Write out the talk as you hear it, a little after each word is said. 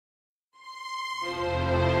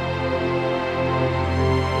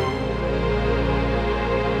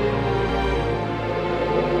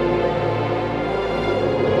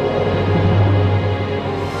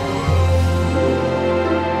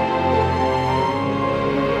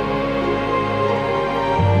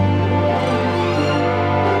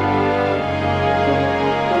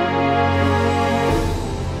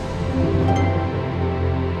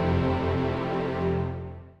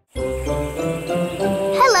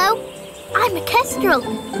I'm a kestrel,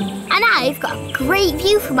 and I've got a great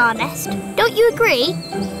view from our nest. Don't you agree?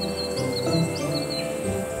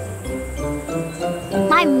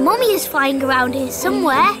 My mummy is flying around here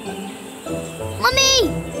somewhere. Mummy,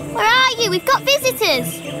 where are you? We've got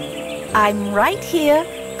visitors. I'm right here,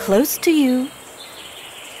 close to you.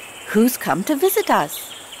 Who's come to visit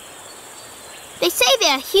us? They say they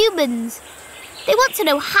are humans. They want to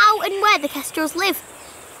know how and where the kestrels live.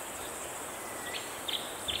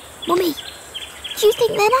 Mummy, do you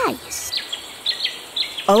think they're nice?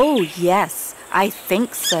 Oh, yes, I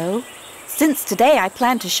think so. Since today I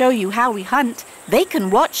plan to show you how we hunt, they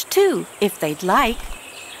can watch too, if they'd like.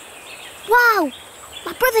 Wow!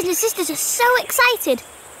 My brothers and sisters are so excited.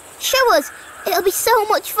 Show us. It'll be so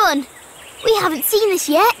much fun. We haven't seen this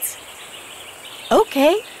yet.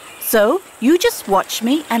 Okay, so you just watch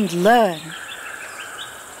me and learn.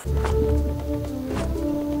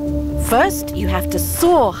 First, you have to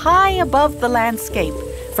soar high above the landscape.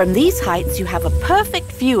 From these heights, you have a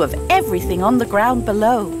perfect view of everything on the ground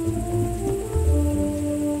below.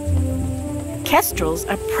 Kestrels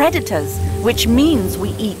are predators, which means we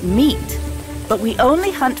eat meat. But we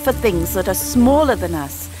only hunt for things that are smaller than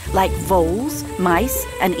us, like voles, mice,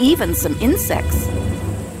 and even some insects.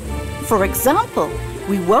 For example,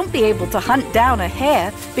 we won't be able to hunt down a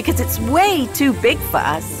hare because it's way too big for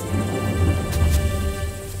us.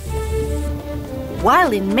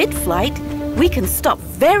 While in mid-flight, we can stop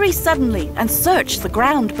very suddenly and search the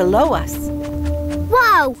ground below us.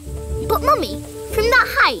 Wow! But Mummy, from that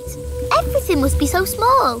height, everything must be so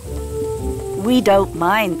small. We don't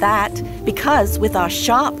mind that because with our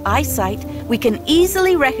sharp eyesight, we can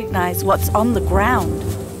easily recognize what's on the ground.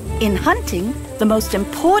 In hunting, the most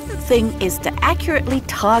important thing is to accurately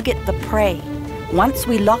target the prey. Once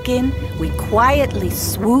we lock in, we quietly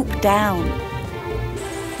swoop down.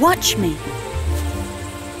 Watch me.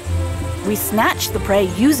 We snatch the prey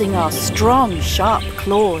using our strong, sharp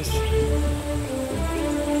claws.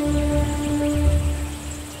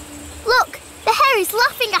 Look, the hare is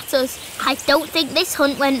laughing at us. I don't think this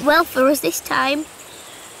hunt went well for us this time.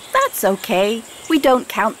 That's okay. We don't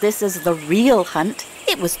count this as the real hunt.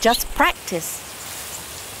 It was just practice.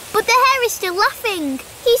 But the hare is still laughing.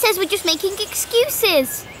 He says we're just making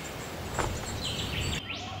excuses.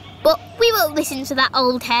 But we won't listen to that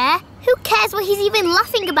old hare. Who cares what he's even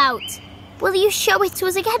laughing about? Will you show it to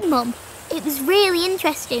us again, Mum? It was really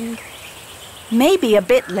interesting. Maybe a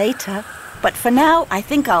bit later, but for now I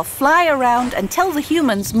think I'll fly around and tell the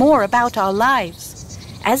humans more about our lives.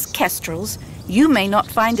 As kestrels, you may not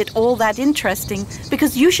find it all that interesting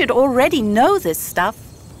because you should already know this stuff.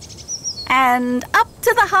 And up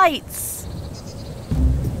to the heights!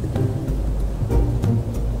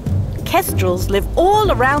 Kestrels live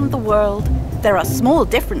all around the world. There are small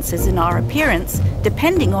differences in our appearance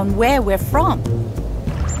depending on where we're from.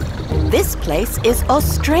 This place is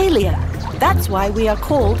Australia. That's why we are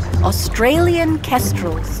called Australian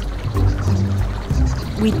kestrels.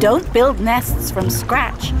 We don't build nests from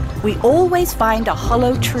scratch. We always find a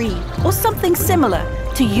hollow tree or something similar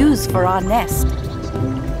to use for our nest.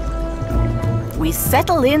 We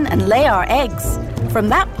settle in and lay our eggs. From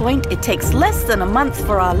that point, it takes less than a month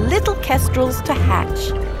for our little kestrels to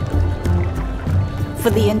hatch. For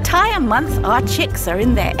the entire month, our chicks are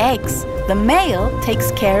in their eggs. The male takes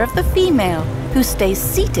care of the female, who stays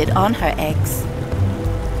seated on her eggs.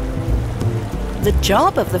 The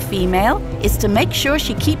job of the female is to make sure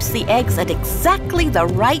she keeps the eggs at exactly the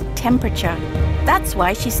right temperature. That's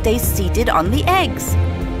why she stays seated on the eggs.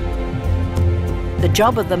 The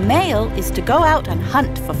job of the male is to go out and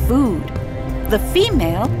hunt for food. The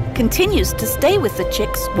female continues to stay with the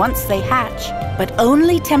chicks once they hatch, but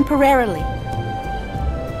only temporarily.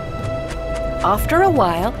 After a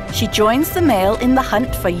while, she joins the male in the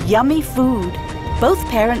hunt for yummy food. Both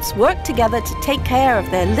parents work together to take care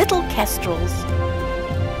of their little kestrels.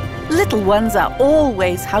 Little ones are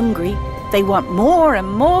always hungry. They want more and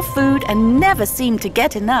more food and never seem to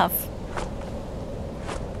get enough.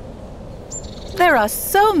 There are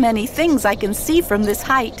so many things I can see from this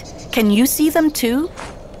height. Can you see them too?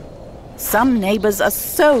 Some neighbors are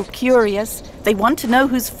so curious. They want to know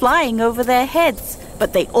who's flying over their heads,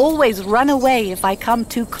 but they always run away if I come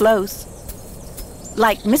too close.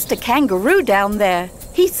 Like Mr. Kangaroo down there.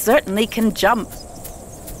 He certainly can jump.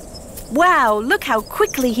 Wow, look how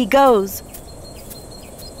quickly he goes.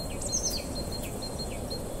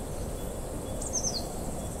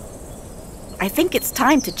 I think it's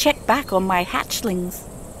time to check back on my hatchlings.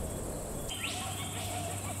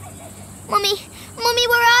 Mummy,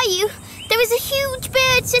 where are you? There is a huge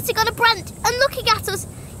bird sitting on a branch and looking at us.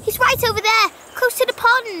 He's right over there, close to the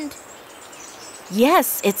pond.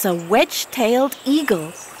 Yes, it's a wedge-tailed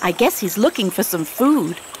eagle. I guess he's looking for some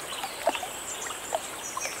food.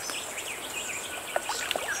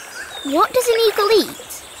 What does an eagle eat?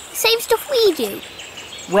 Same stuff we do.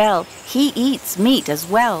 Well, he eats meat as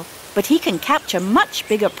well, but he can capture much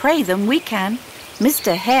bigger prey than we can.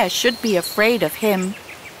 Mr. Hare should be afraid of him.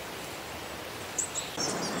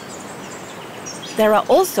 There are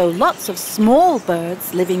also lots of small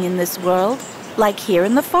birds living in this world, like here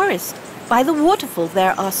in the forest. By the waterfall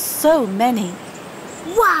there are so many.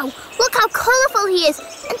 Wow, look how colourful he is,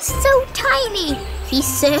 and so tiny. He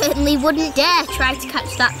certainly wouldn't dare try to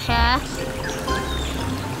catch that hare.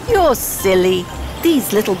 You're silly.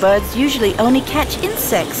 These little birds usually only catch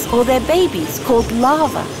insects or their babies called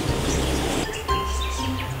larvae.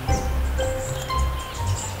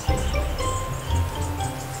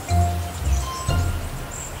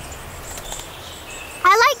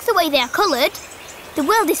 I like the way they are coloured. The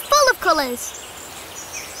world is full of colours.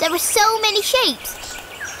 There are so many shapes.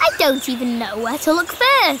 I don't even know where to look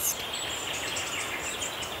first.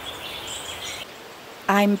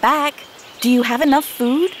 I'm back. Do you have enough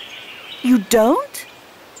food? You don't?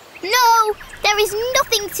 No, there is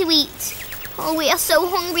nothing to eat. Oh, we are so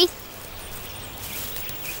hungry.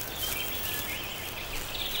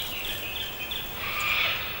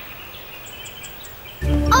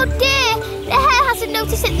 Oh dear, the hare hasn't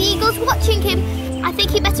noticed that the eagle's watching him. I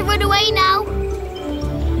think he better run away now.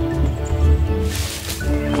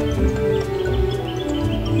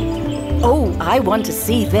 Oh, I want to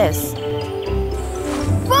see this.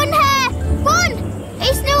 Run, hare, run!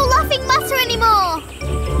 It's no laughing matter anymore.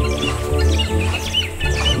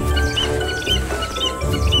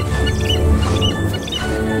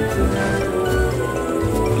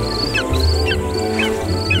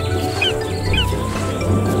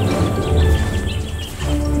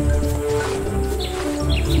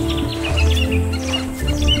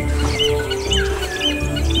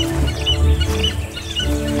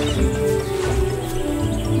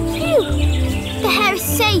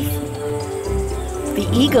 The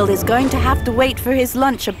eagle is going to have to wait for his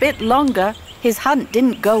lunch a bit longer. His hunt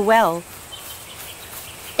didn't go well.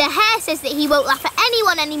 The hare says that he won't laugh at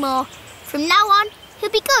anyone anymore. From now on, he'll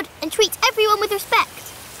be good and treat everyone with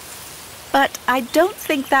respect. But I don't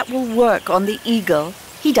think that will work on the eagle.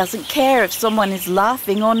 He doesn't care if someone is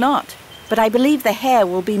laughing or not. But I believe the hare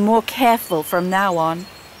will be more careful from now on.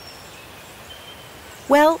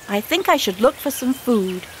 Well, I think I should look for some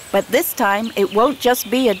food. But this time, it won't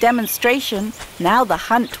just be a demonstration. Now the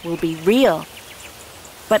hunt will be real.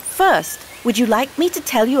 But first, would you like me to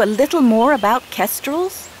tell you a little more about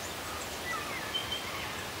kestrels?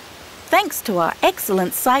 Thanks to our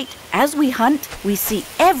excellent sight, as we hunt, we see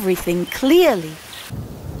everything clearly.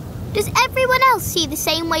 Does everyone else see the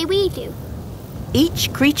same way we do?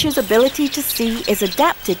 Each creature's ability to see is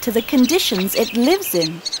adapted to the conditions it lives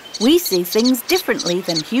in. We see things differently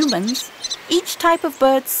than humans. Each type of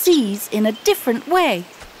bird sees in a different way.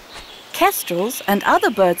 Kestrels and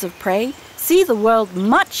other birds of prey see the world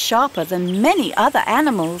much sharper than many other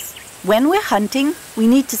animals. When we're hunting, we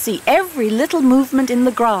need to see every little movement in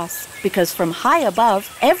the grass, because from high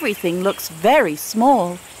above, everything looks very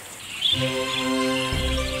small.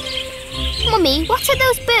 Mummy, what are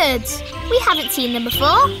those birds? We haven't seen them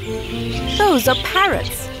before. Those are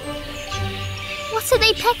parrots. What are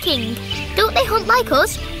they pecking? Don't they hunt like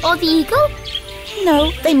us, or the eagle?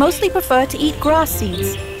 No, they mostly prefer to eat grass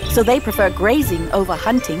seeds, so they prefer grazing over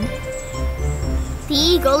hunting. The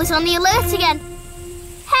eagle is on the alert again.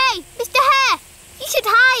 Hey, Mr. Hare, you should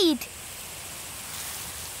hide.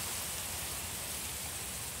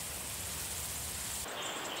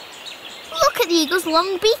 Look at the eagle's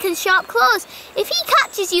long beak and sharp claws. If he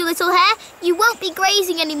catches you, little hare, you won't be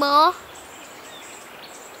grazing anymore.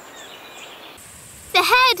 The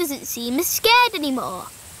hare doesn't seem as scared anymore.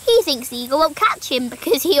 He thinks the eagle won't catch him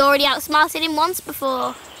because he already outsmarted him once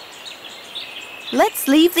before. Let's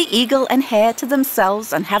leave the eagle and hare to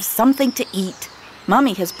themselves and have something to eat.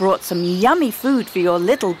 Mummy has brought some yummy food for your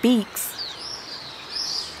little beaks.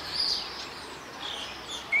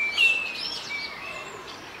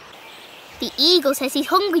 The eagle says he's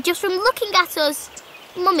hungry just from looking at us.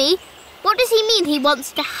 Mummy, what does he mean he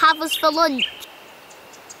wants to have us for lunch?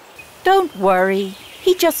 Don't worry.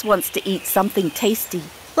 He just wants to eat something tasty,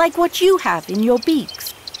 like what you have in your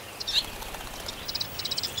beaks.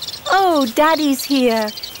 Oh, Daddy's here.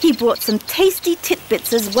 He brought some tasty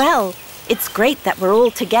tidbits as well. It's great that we're all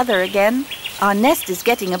together again. Our nest is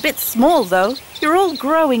getting a bit small, though. You're all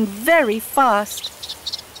growing very fast.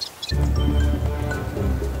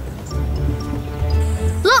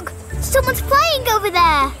 Look, someone's flying over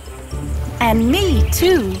there. And me,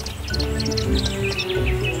 too.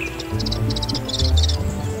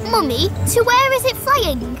 Mummy, to where is it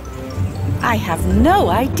flying? I have no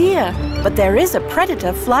idea, but there is a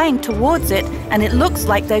predator flying towards it, and it looks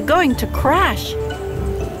like they're going to crash.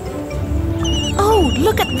 Oh,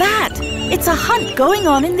 look at that! It's a hunt going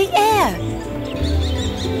on in the air.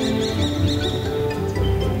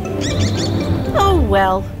 Oh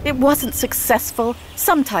well, it wasn't successful.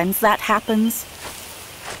 Sometimes that happens.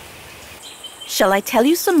 Shall I tell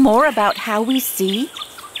you some more about how we see?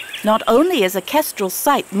 Not only is a kestrel's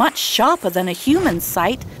sight much sharper than a human's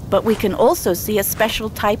sight, but we can also see a special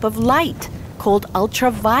type of light called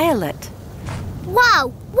ultraviolet.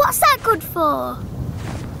 Wow, what's that good for?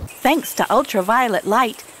 Thanks to ultraviolet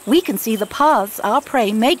light, we can see the paths our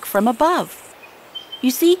prey make from above.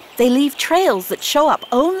 You see, they leave trails that show up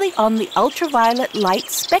only on the ultraviolet light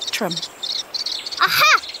spectrum.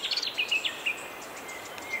 Aha!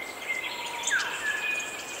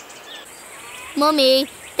 Mummy,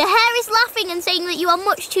 the hare is laughing and saying that you are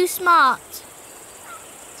much too smart.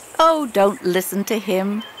 Oh, don't listen to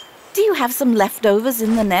him. Do you have some leftovers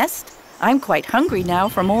in the nest? I'm quite hungry now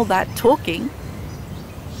from all that talking.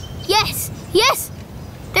 Yes, yes!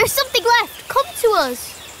 There's something left. Come to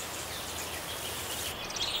us.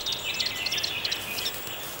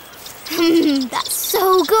 That's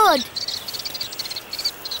so good.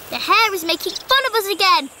 The hare is making fun of us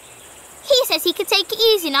again. He says he can take it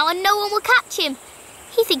easy now and no one will catch him.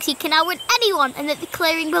 He thinks he can outrun anyone and that the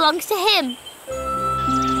clearing belongs to him.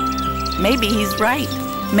 Maybe he's right.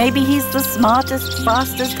 Maybe he's the smartest,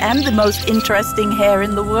 fastest, and the most interesting hare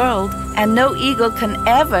in the world, and no eagle can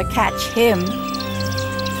ever catch him.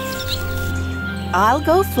 I'll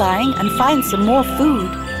go flying and find some more food.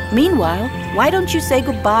 Meanwhile, why don't you say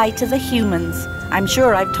goodbye to the humans? I'm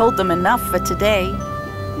sure I've told them enough for today.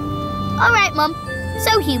 All right, Mum.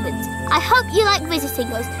 So, humans, I hope you like visiting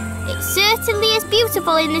us. It certainly is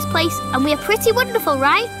beautiful in this place, and we are pretty wonderful,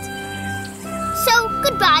 right? So,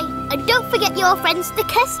 goodbye, and don't forget your friends, the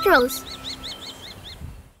Kestrels.